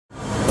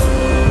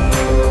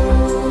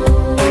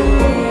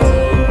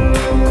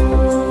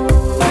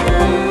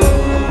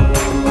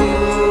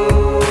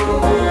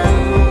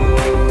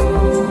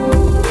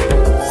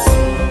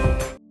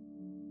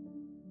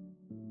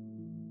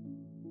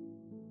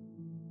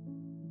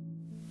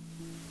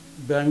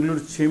Bangalore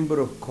Chamber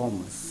of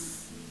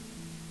Commerce.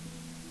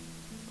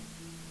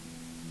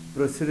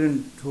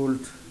 President told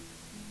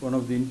one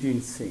of the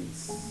Indian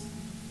saints,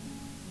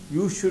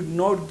 you should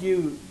not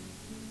give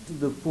to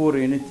the poor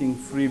anything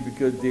free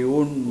because they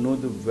won't know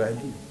the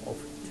value of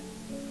it.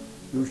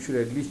 You should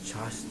at least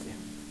charge them.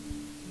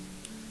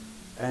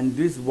 And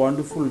this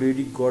wonderful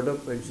lady got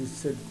up and she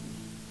said,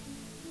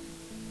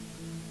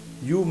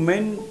 you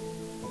men,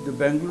 the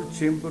Bangalore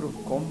Chamber of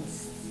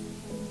Commerce,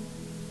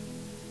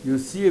 you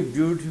see a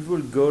beautiful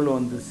girl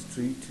on the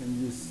street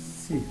and you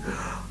see,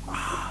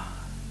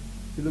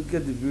 you look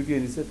at the beauty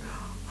and you said,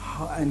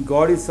 and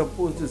God is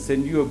supposed to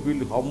send you a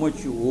bill how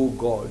much you owe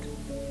God.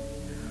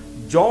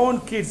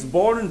 John Keats,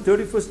 born on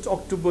 31st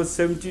October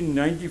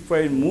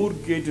 1795 in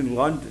Moorgate in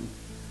London,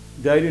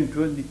 died on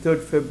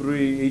 23rd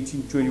February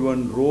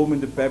 1821, Rome in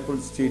the Papal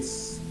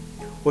States,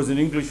 was an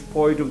English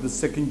poet of the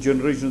second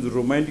generation of the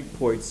Romantic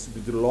poets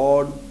with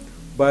Lord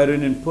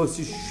Byron and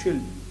Percy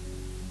Shelley.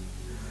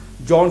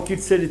 John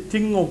Keats said, a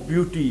thing of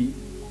beauty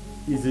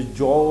is a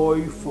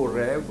joy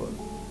forever.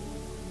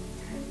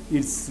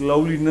 Its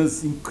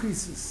loveliness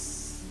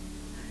increases.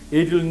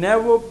 It will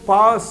never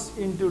pass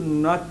into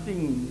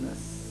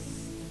nothingness.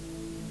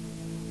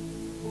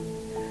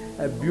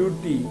 A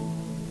beauty.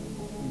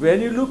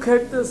 When you look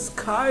at the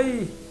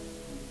sky,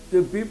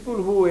 the people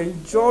who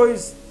enjoy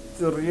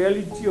the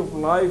reality of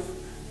life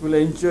will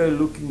enjoy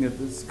looking at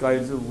the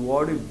sky. So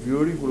what a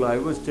beautiful. I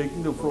was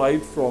taking the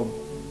flight from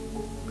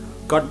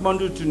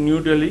Kathmandu to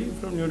New Delhi,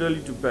 from New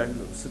Delhi to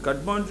Bangalore. So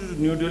Kathmandu to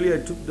New Delhi, I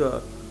took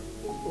the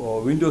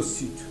window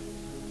seat.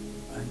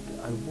 And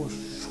I was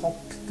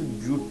shocked at the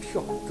beauty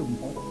of the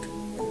mountain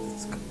in the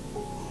sky.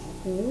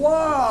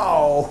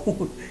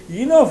 Wow!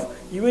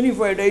 Enough, even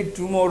if I die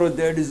tomorrow,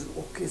 that is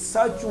okay.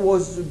 Such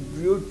was the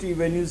beauty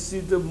when you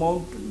see the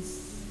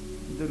mountains,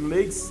 the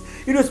lakes.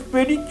 It was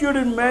pedicured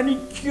and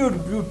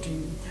manicured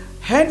beauty.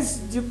 Hence,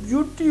 the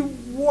beauty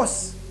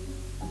was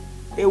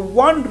a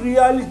one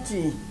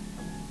reality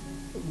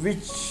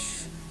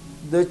which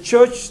the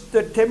church,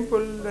 the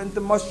temple and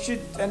the masjid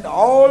and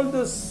all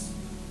the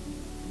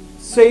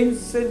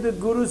saints and the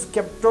gurus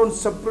kept on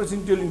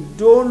suppressing, telling,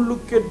 don't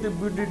look at the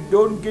beauty,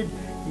 don't get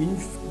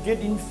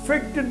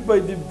infected by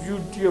the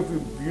beauty of a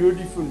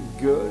beautiful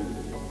girl.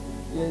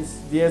 Yes,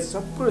 they are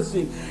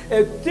suppressing.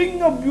 A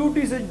thing of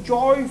beauty is a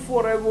joy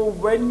forever.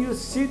 When you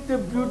see the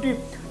beauty,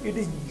 it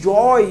is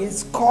joy.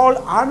 It's called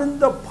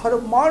Ananda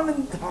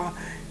Paramananda.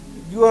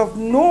 You have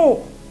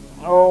no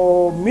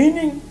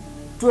meaning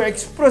to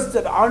express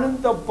that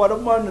Ananda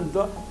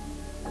Paramananda.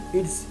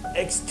 It's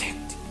ecstatic.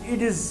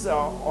 It is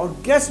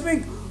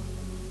orgasmic,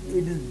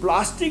 it is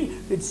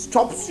blasting, it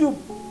stops you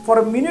for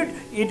a minute,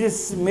 it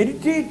is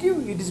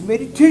meditative, it is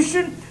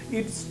meditation,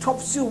 it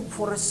stops you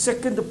for a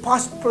second, the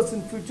past,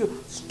 present, future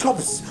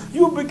stops.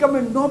 You become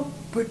a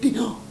nobody.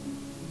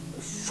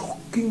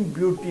 Shocking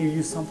beauty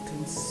you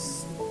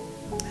sometimes.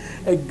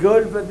 A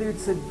girl, whether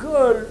it's a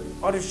girl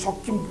or a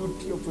shocking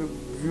beauty of a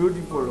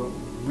beautiful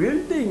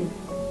building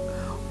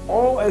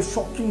or a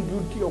shocking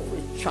beauty of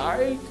a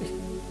child.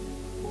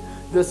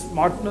 The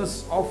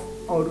smartness of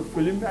our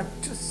film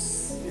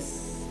actors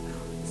is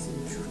a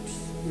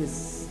beauty,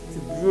 is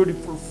a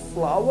beautiful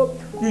flower.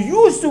 You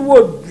use the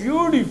word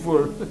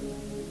beautiful.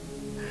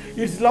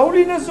 Its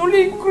loveliness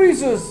only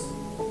increases.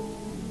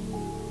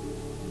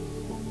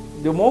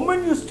 The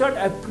moment you start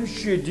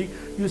appreciating,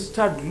 you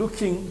start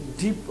looking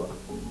deeper.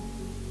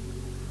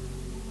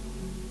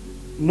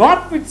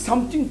 Not with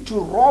something to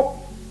rob.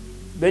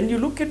 When you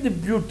look at the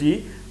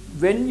beauty,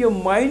 when your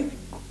mind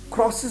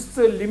crosses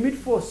the limit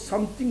for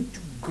something to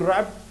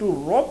grab, to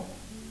rob,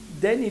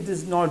 then it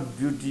is not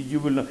beauty. You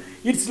will not.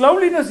 Its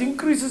loveliness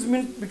increases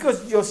means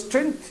because your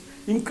strength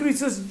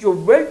increases, your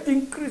wealth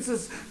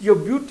increases, your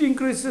beauty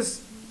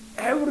increases,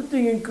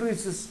 everything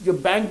increases, your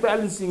bank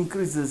balance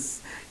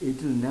increases. It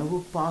will never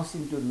pass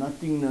into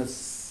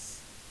nothingness.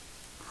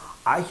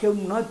 I have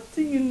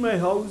nothing in my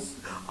house.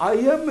 I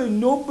am a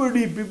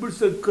nobody. People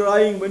start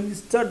crying. When you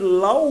start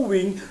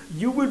loving,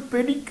 you will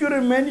pedicure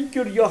and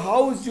manicure your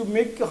house. You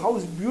make your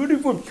house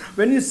beautiful.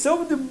 When you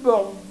serve the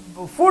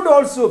food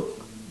also,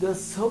 the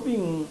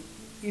serving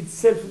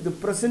itself, the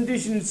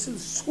presentation itself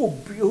is so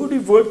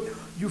beautiful.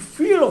 You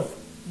feel of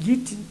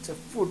eating the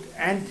food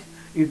and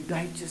it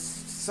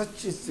digests.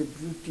 Such is the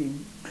beauty.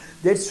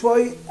 That's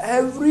why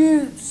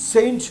every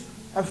saint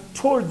have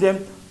told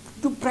them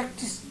to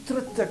practice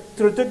Tritak.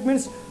 Tritak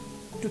means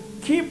to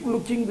keep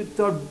looking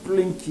without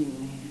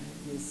blinking.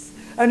 Yes.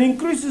 And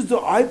increases the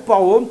eye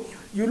power.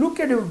 You look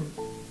at the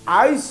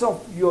eyes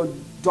of your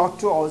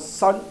daughter or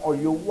son or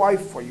your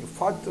wife or your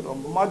father or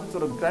mother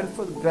or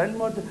grandfather,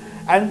 grandmother,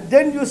 and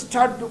then you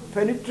start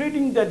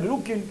penetrating that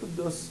look into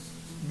the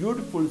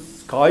beautiful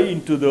sky,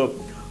 into the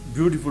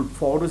beautiful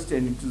forest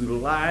and into the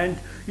land.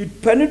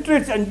 It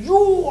penetrates and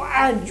you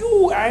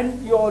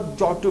and your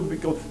daughter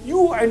become,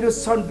 you and your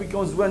son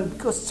becomes one,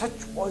 because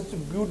such was the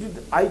beauty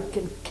that I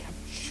can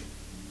capture.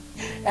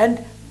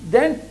 And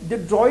then the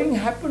drawing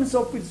happens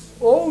of its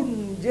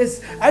own,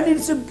 yes, and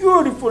it's a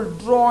beautiful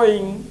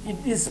drawing.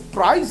 It is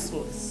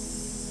priceless.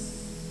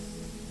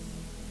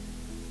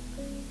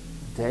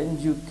 then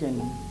you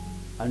can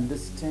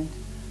understand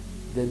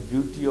the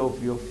beauty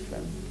of your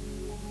family.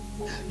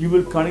 You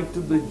will connect to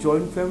the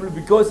joint family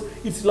because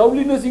its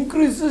loveliness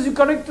increases. You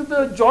connect to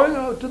the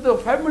to the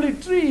family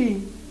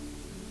tree.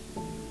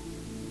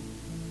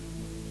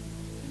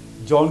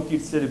 John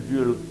Keats said a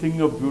beautiful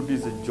thing of beauty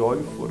is a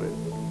joy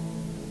forever.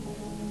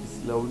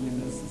 Its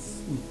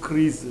loveliness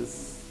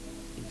increases.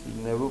 It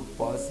will never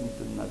pass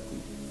into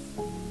nothingness.